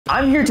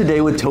I'm here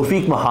today with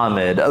TAWFIQ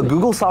Mohammed, a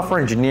Google software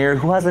engineer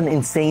who has an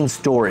insane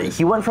story.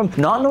 He went from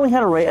not knowing how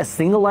to write a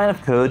single line of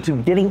code to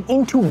getting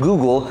into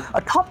Google,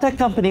 a top tech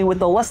company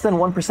with a less than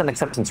 1%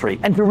 acceptance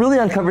rate. And to really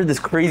uncover this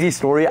crazy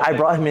story, I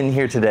brought him in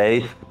here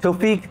today.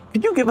 TAWFIQ,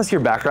 could you give us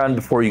your background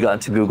before you got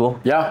into Google?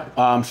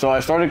 Yeah, so I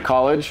started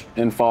college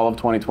in fall of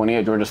 2020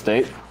 at Georgia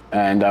State.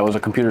 And I was a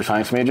computer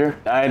science major.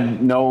 I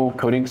had no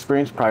coding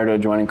experience prior to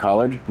joining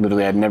college.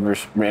 Literally, I'd never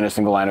written a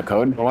single line of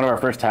code. One of our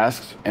first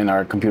tasks in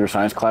our computer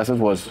science classes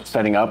was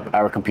setting up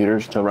our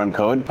computers to run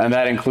code. And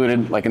that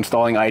included like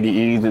installing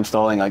IDEs,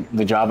 installing like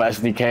the Java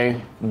SDK.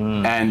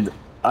 And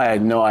I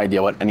had no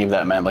idea what any of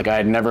that meant. Like I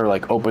had never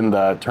like opened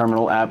the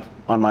terminal app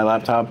on my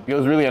laptop. It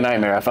was really a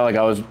nightmare. I felt like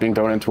I was being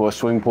thrown into a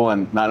swimming pool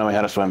and not knowing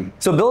how to swim.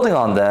 So building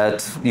on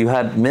that, you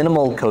had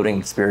minimal coding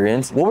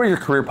experience. What were your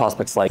career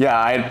prospects like? Yeah,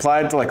 I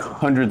applied to like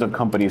hundreds of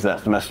companies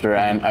that semester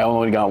and I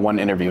only got one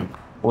interview.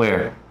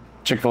 Where?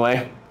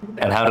 Chick-fil-A.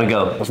 And how did it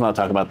go? Let's not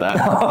talk about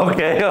that.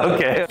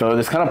 Okay. So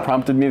this kind of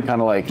prompted me to kind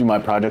of like do my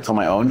projects on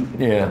my own.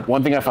 Yeah.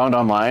 One thing I found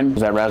online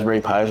is that Raspberry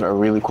Pis are a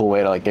really cool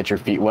way to like get your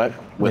feet wet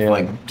with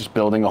like just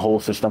building a whole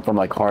system from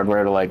like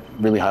hardware to like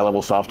really high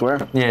level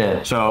software.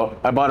 Yeah. So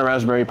I bought a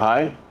Raspberry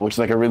Pi, which is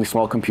like a really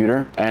small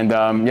computer. And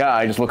yeah,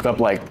 I just looked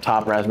up like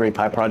top Raspberry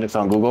Pi projects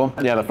on Google.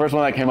 Yeah, the first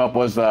one that came up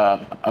was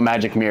a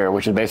magic mirror,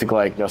 which is basically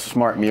like a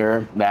smart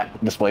mirror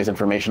that displays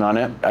information on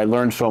it. I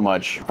learned so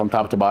much from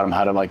top to bottom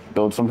how to like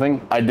build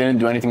something. I didn't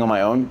do anything on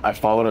my own. I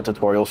followed a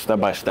tutorial step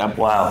by step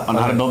on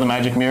how to build a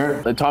magic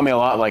mirror. It taught me a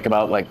lot like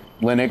about like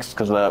Linux,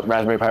 because the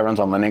Raspberry Pi runs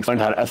on Linux.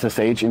 Learned how to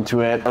SSH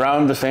into it.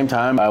 Around the same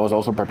time, I was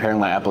also preparing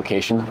my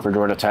application for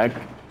Georgia Tech.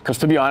 Because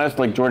to be honest,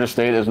 like Georgia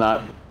State is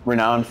not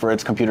renowned for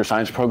its computer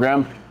science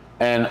program.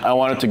 And I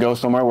wanted to go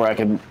somewhere where I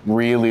could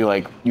really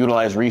like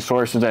utilize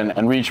resources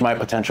and reach my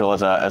potential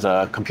as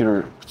a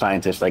computer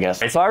scientist, I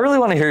guess. So I really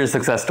want to hear your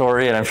success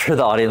story, and I'm sure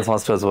the audience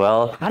wants to as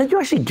well. How did you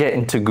actually get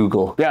into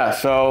Google? Yeah,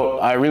 so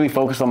I really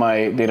focused on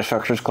my data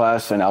structures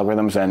class and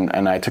algorithms,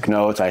 and I took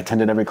notes. I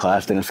attended every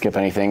class, didn't skip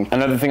anything.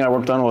 Another thing I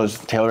worked on was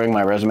tailoring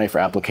my resume for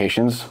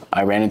applications.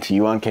 I ran into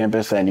you on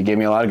campus, and you gave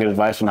me a lot of good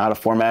advice on how to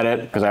format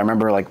it, because I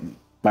remember like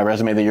my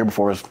resume the year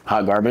before was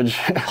hot garbage.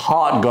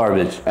 Hot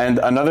garbage. And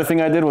another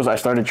thing I did was I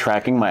started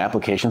tracking my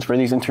applications for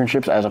these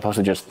internships as opposed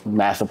to just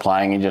mass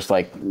applying and just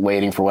like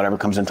waiting for whatever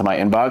comes into my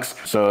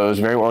inbox. So it was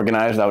very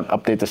organized. I would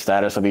update the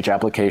status of each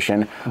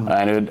application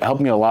and it would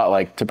help me a lot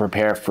like to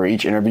prepare for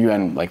each interview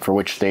and like for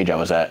which stage I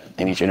was at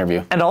in each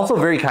interview. And also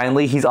very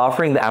kindly, he's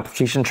offering the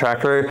application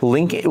tracker.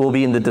 Link will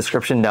be in the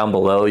description down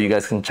below. You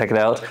guys can check it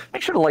out.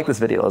 Make sure to like this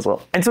video as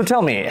well. And so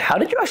tell me, how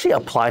did you actually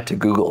apply to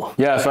Google?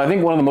 Yeah, so I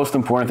think one of the most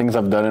important things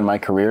I've done in my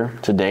career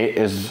to date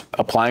is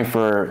applying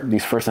for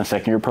these first and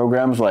second year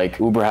programs. Like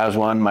Uber has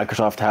one,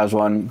 Microsoft has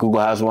one,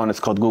 Google has one. It's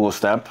called Google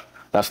Step.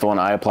 That's the one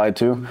I applied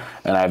to,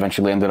 and I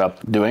eventually ended up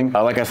doing.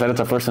 Like I said, it's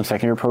a first and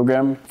second year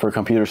program for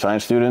computer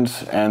science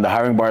students, and the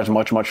hiring bar is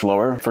much, much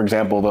lower. For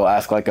example, they'll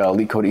ask like a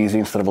Elite Code Easy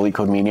instead of Elite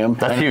Code Medium.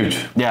 That's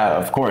huge. Yeah,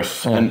 of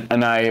course. Yeah.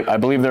 And I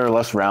believe there are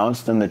less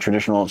rounds than the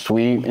traditional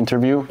SWE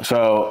interview.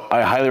 So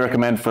I highly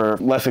recommend for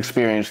less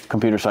experienced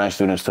computer science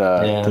students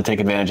to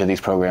take advantage of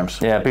these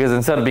programs. Yeah, because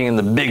instead of being in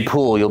the big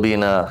pool, you'll be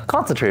in a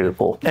concentrated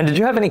pool. And did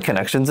you have any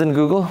connections in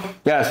Google?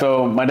 Yeah,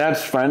 so my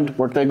dad's friend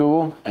worked at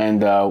Google,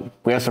 and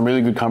we had some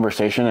really good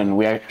conversations.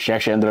 And she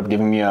actually ended up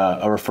giving me a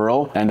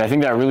referral. And I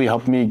think that really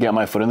helped me get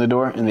my foot in the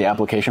door in the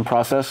application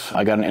process.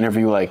 I got an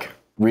interview like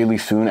really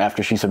soon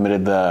after she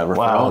submitted the referral.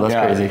 Wow, that's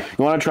crazy.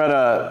 You want to try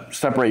to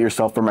separate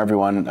yourself from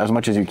everyone as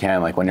much as you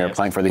can, like when you're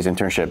applying for these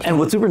internships. And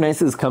what's super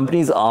nice is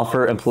companies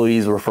offer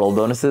employees referral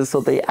bonuses,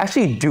 so they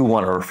actually do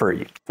want to refer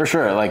you. For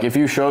sure. Like if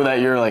you show that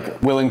you're like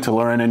willing to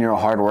learn and you're a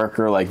hard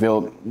worker, like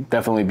they'll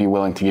definitely be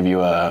willing to give you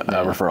a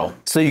referral.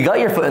 So you got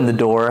your foot in the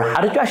door.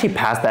 How did you actually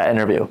pass that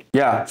interview?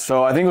 Yeah,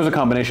 so I think it was a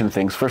combination of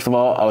things. First of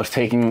all, I was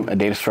taking a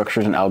data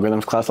structures and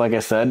algorithms class, like I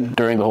said,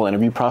 during the whole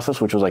interview process,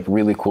 which was like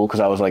really cool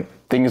because I was like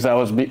things that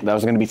was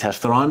going to be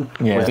tested on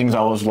were things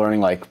I was learning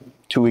like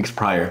 2 weeks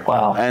prior.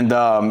 Wow. And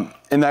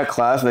in that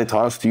class, they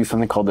taught us to use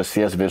something called the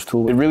CS-Viz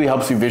tool. It really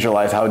helps you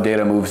visualize how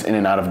data moves in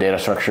and out of data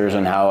structures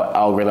and how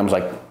algorithms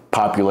like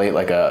populate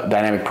like a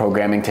dynamic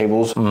programming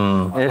tables.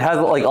 It has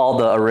like all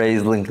the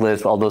arrays, linked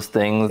lists, all those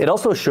things. It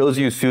also shows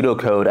you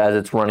pseudocode as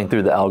it's running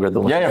through the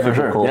algorithm. Yeah, for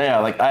sure. Cool. Yeah,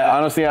 like I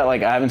honestly, I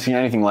haven't seen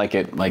anything like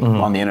it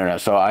on the internet.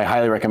 So I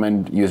highly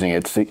recommend using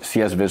it.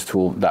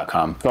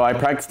 csviztool.com. So I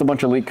practiced a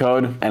bunch of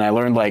LeetCode and I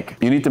learned like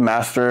you need to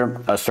master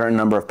a certain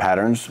number of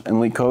patterns in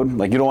LeetCode.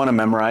 Like you don't want to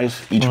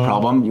memorize each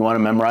problem. You want to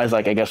memorize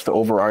like I guess the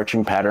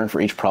overarching pattern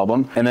for each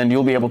problem, and then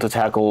you'll be able to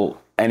tackle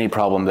any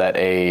problem that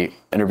a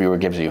interviewer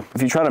gives you.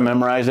 If you try to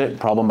memorize it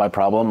problem by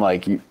problem,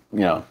 like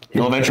you'll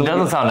eventually. It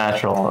doesn't sound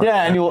natural.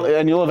 Yeah, and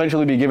you'll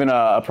eventually be given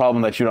a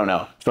problem that you don't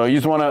know. So you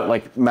just want to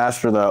like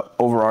master the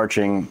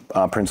overarching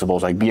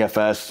principles like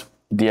BFS,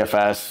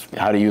 DFS,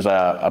 how to use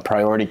a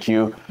priority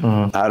queue,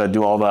 how to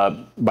do all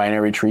the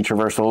binary tree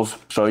traversals.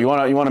 So you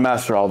want to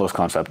master all those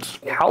concepts.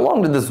 How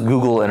long did this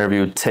Google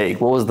interview take?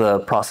 What was the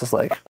process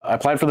like? I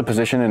applied for the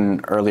position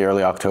in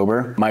early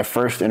October. My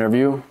first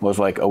interview was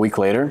like a week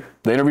later.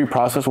 The interview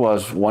process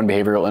was 1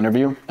 behavioral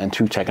interview and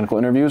 2 technical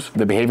interviews.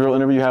 The behavioral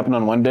interview happened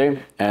on one day,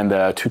 and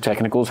 2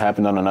 technicals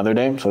happened on another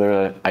day. So there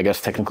were, I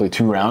guess, technically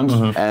 2 rounds.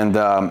 And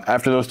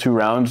after those 2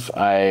 rounds,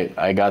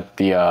 I got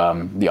the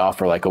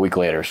offer like a week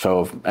later.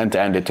 So end to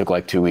end, it took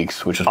like 2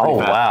 weeks, which was pretty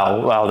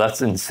fast. Wow,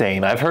 that's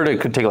insane. I've heard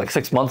it could take like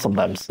 6 months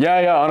sometimes.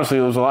 Yeah, honestly,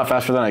 it was a lot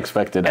faster than I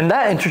expected. And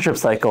that internship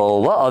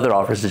cycle, what other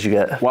offers did you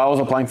get? While I was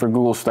applying for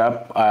Google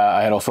STEP,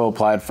 I had also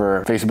applied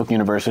for Facebook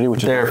University,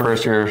 which is their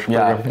first year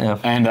program. Yeah.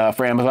 And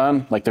for Amazon,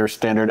 like their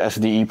standard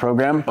SDE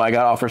program. I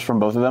got offers from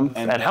both of them.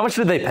 And how much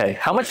did they pay?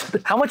 How much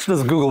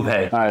does Google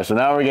pay? All right, so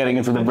now we're getting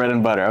into the bread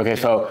and butter. Okay,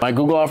 so my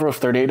Google offer was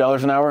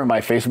 $38 an hour,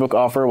 my Facebook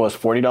offer was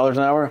 $40 an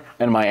hour,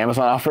 and my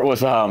Amazon offer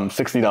was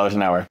 $60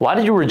 an hour. Why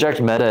did you reject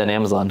Meta and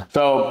Amazon?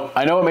 So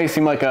I know it may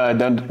seem like a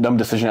dumb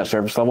decision at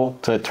service level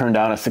to turn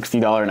down a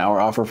 $60 an hour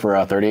offer for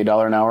a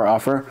 $38 an hour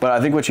offer, but I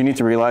think what you need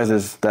to realize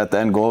is that the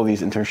end goal of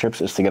these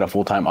internships is to get a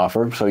full-time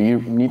offer. So you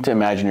need to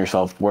imagine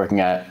yourself working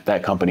at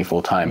that company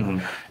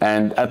full-time.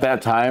 And at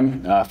that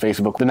time,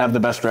 Facebook didn't have the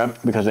best rep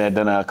because they had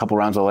done a couple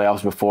rounds of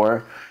layoffs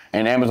before.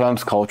 And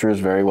Amazon's culture is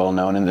very well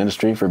known in the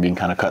industry for being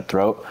kind of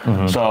cutthroat.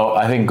 So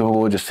I think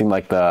Google just seemed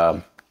like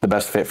the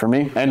best fit for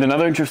me. And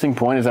another interesting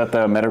point is that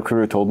the Meta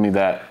recruiter told me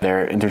that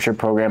their internship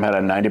program had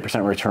a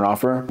 90% return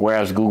offer,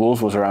 whereas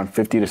Google's was around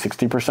 50 to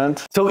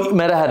 60%. So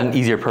Meta had an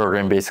easier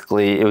program,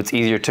 basically. It was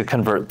easier to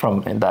convert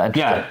from that internship.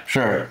 Yeah,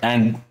 sure.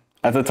 And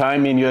at the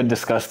time, me and you had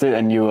discussed it,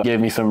 and you gave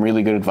me some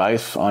really good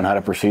advice on how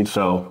to proceed.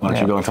 So why don't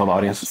you go and tell the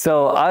audience?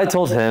 So I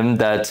told him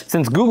that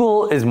since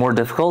Google is more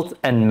difficult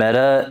and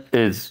Meta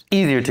is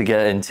easier to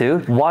get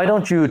into, why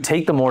don't you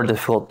take the more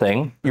difficult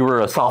thing? You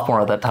were a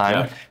sophomore at that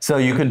time, so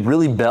you could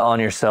really bet on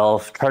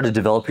yourself, try to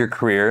develop your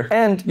career,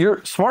 and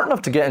you're smart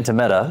enough to get into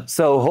Meta.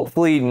 So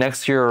hopefully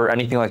next year or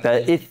anything like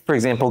that, if, for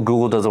example,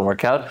 Google doesn't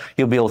work out,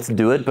 you'll be able to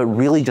do it, but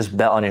really just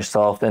bet on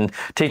yourself and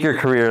take your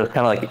career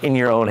kind of like in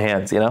your own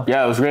hands, you know?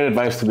 Yeah, it was great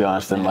advice, to be honest.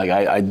 And like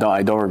I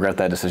don't regret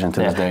that decision to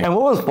this day. And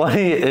what was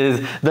funny is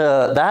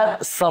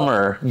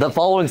the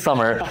following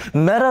summer,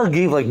 Meta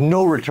gave like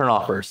no return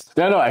offers.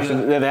 No,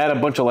 actually they had a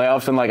bunch of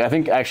layoffs, and like I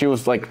think actually it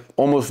was like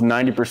almost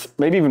 90%,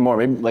 maybe even more,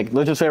 maybe like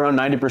let's just say around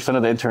 90%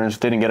 of the interns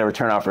didn't get a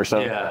return offer. So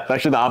it's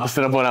actually the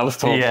opposite of what I was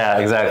told. Yeah,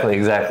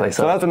 exactly.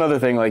 So that's another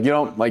thing. Like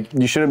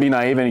you shouldn't be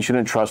naive, and you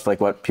shouldn't trust like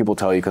what people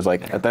tell you, because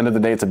like at the end of the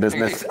day, it's a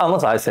business.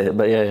 Unless I say it,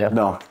 but yeah.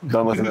 No,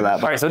 don't listen to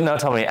that. All right, so now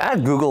tell me,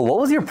 at Google, what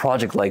was your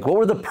project like? What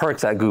were the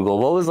perks at Google?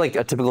 What was like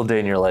a typical day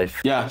in your life?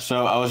 Yeah,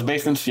 so I was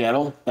based in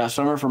Seattle that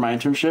summer for my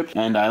internship,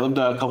 and I lived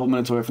a couple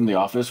minutes away from the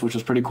office, which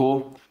was pretty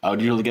cool. I would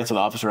usually get to the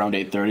office around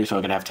 8:30 so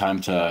I could have time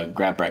to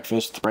grab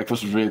breakfast.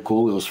 Breakfast was really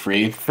cool. It was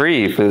free.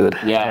 Free food.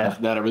 Yeah,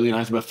 they had a really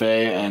nice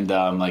buffet and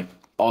like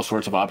all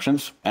sorts of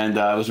options. And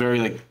it was very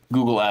like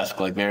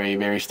Google-esque, like very,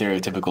 very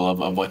stereotypical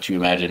of what you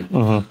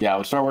imagine. Yeah, I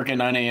would start work at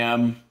 9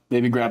 a.m.,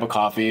 maybe grab a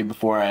coffee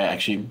before I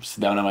actually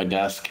sit down at my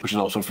desk, which is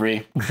also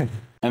free.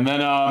 And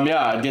then,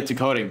 I'd get to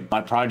coding. My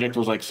project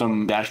was like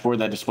some dashboard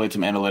that displayed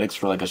some analytics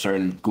for like a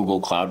certain Google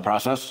Cloud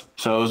process.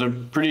 So it was a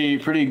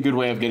pretty good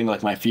way of getting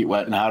like my feet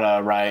wet and how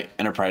to write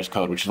enterprise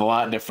code, which is a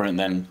lot different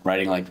than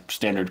writing like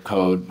standard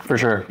code. For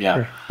sure. Yeah.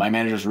 Sure. My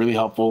manager was really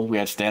helpful. We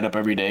had stand up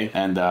every day,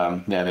 and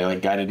they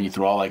like guided me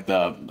through all like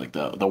the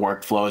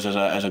workflows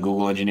as a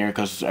Google engineer,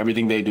 because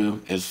everything they do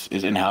is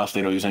in house.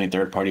 They don't use any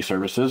third party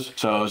services.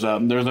 So it was,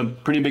 there was a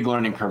pretty big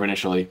learning curve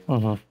initially.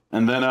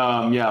 And then,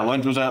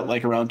 lunch was at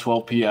like around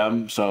 12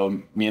 p.m.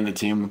 So me and the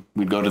team,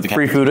 we'd go to the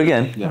free food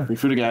again. Yeah, free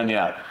food again.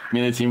 Yeah,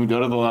 me and the team would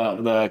go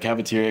to the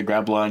cafeteria,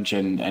 grab lunch,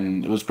 and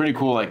it was pretty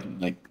cool. Like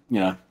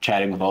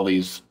chatting with all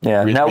these.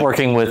 Yeah,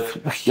 networking with.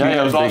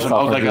 It was awesome.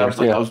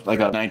 I was like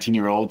a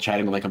 19-year-old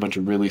chatting with like a bunch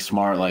of really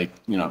smart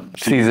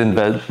seasoned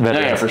veterans.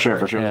 Yeah, for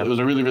sure. Yeah. It was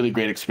a really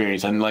great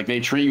experience, and like they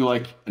treat you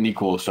like an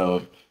equal.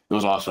 So. It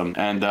was awesome.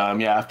 And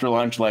after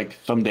lunch, like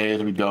some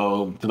days we'd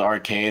go to the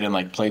arcade and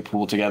like play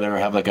pool together or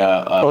have like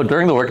a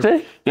during the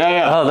workday?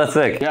 Yeah. Oh, that's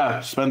sick. Yeah,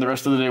 spend the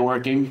rest of the day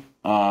working.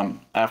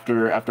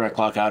 After I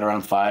clock out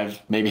around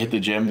 5, maybe hit the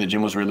gym. The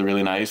gym was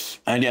really nice.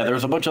 And yeah, there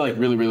was a bunch of like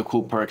really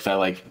cool perks. There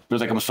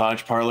was like a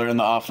massage parlor in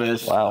the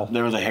office. Wow.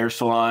 There was a hair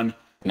salon.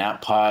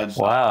 Nap pods.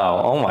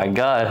 Wow. Oh my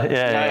God.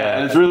 Yeah.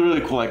 And it's really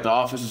cool. Like the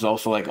office is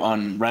also like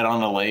right on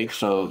the lake.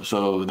 So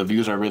the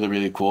views are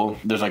really cool.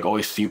 There's like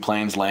always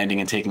seaplanes landing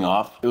and taking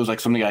off. It was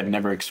like something I'd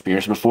never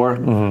experienced before.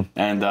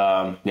 And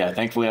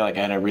thankfully I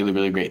had a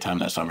really great time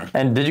that summer.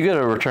 And did you get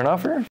a return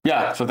offer?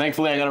 Yeah. So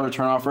thankfully I got a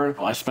return offer.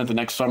 I spent the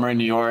next summer in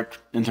New York.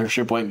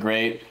 Internship went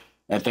great.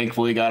 And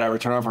thankfully got a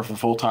return offer for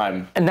full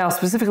time. And now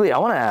specifically, I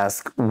want to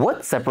ask,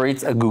 what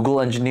separates a Google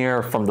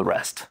engineer from the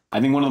rest?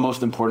 I think one of the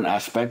most important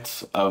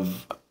aspects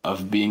of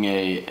being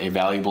a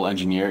valuable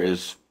engineer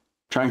is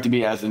trying to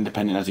be as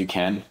independent as you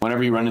can.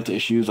 Whenever you run into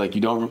issues, like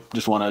you don't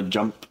just want to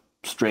jump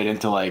straight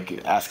into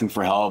like asking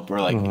for help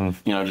or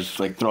like just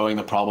like throwing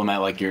the problem at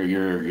like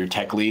your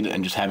tech lead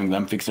and just having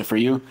them fix it for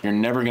you. You're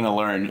never gonna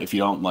learn if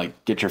you don't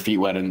like get your feet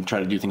wet and try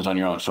to do things on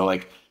your own. So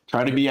like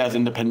try to be as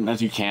independent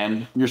as you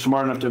can. You're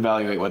smart enough to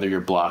evaluate whether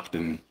you're blocked,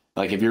 and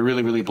like if you're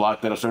really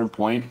blocked at a certain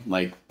point,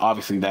 like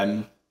obviously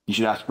then you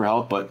should ask for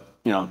help. But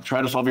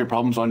try to solve your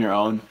problems on your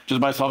own.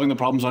 Just by solving the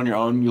problems on your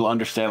own, you'll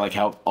understand like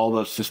how all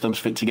the systems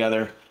fit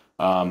together,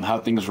 how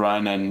things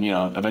run, and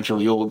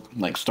eventually you'll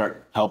like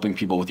start helping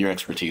people with your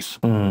expertise.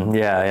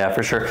 Yeah,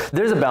 for sure.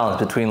 There's a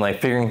balance between like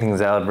figuring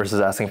things out versus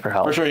asking for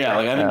help. For sure, yeah.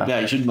 Like I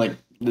think you should like.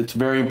 It's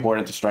very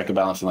important to strike a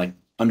balance and like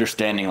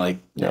understanding like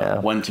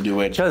when to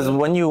do it. Because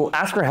when you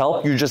ask for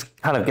help, you just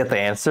kind of get the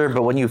answer.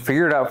 But when you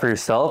figure it out for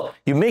yourself,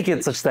 you make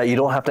it such that you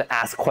don't have to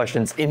ask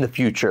questions in the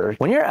future.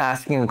 When you're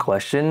asking a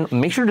question,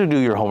 make sure to do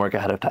your homework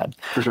ahead of time.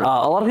 For sure. A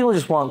lot of people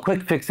just want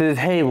quick fixes.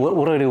 Hey, what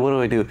do I do? What do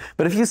I do?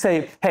 But if you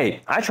say,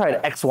 hey, I tried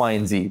X, Y,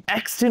 and Z.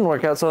 X didn't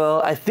work out so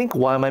well. I think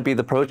Y might be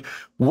the approach.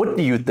 What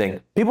do you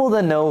think? People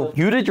then know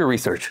you did your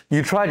research.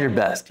 You tried your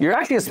best. You're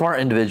actually a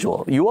smart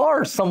individual. You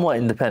are somewhat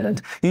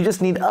independent. You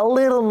just need a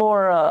little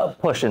more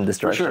push in this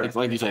direction. For sure. It's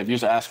like you said, if you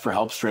just ask for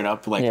help straight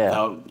up, like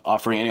without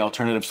offering any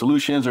alternative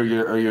solutions or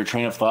your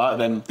train of thought,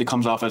 then it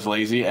comes off as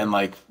lazy, and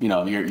like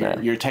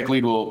your tech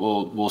lead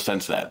will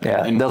sense that.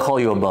 Yeah, and they'll call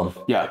you a bum.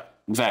 Yeah.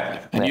 Exactly.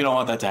 And you don't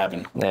want that to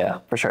happen. Yeah,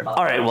 for sure.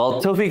 All right,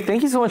 well, TAWFIQ,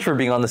 thank you so much for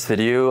being on this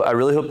video. I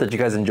really hope that you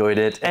guys enjoyed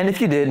it. And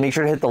if you did, make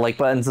sure to hit the like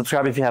button,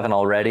 subscribe if you haven't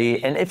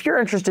already. And if you're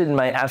interested in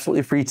my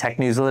absolutely free tech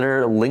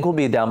newsletter, link will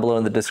be down below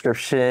in the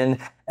description.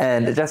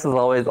 And just as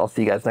always, I'll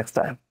see you guys next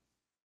time.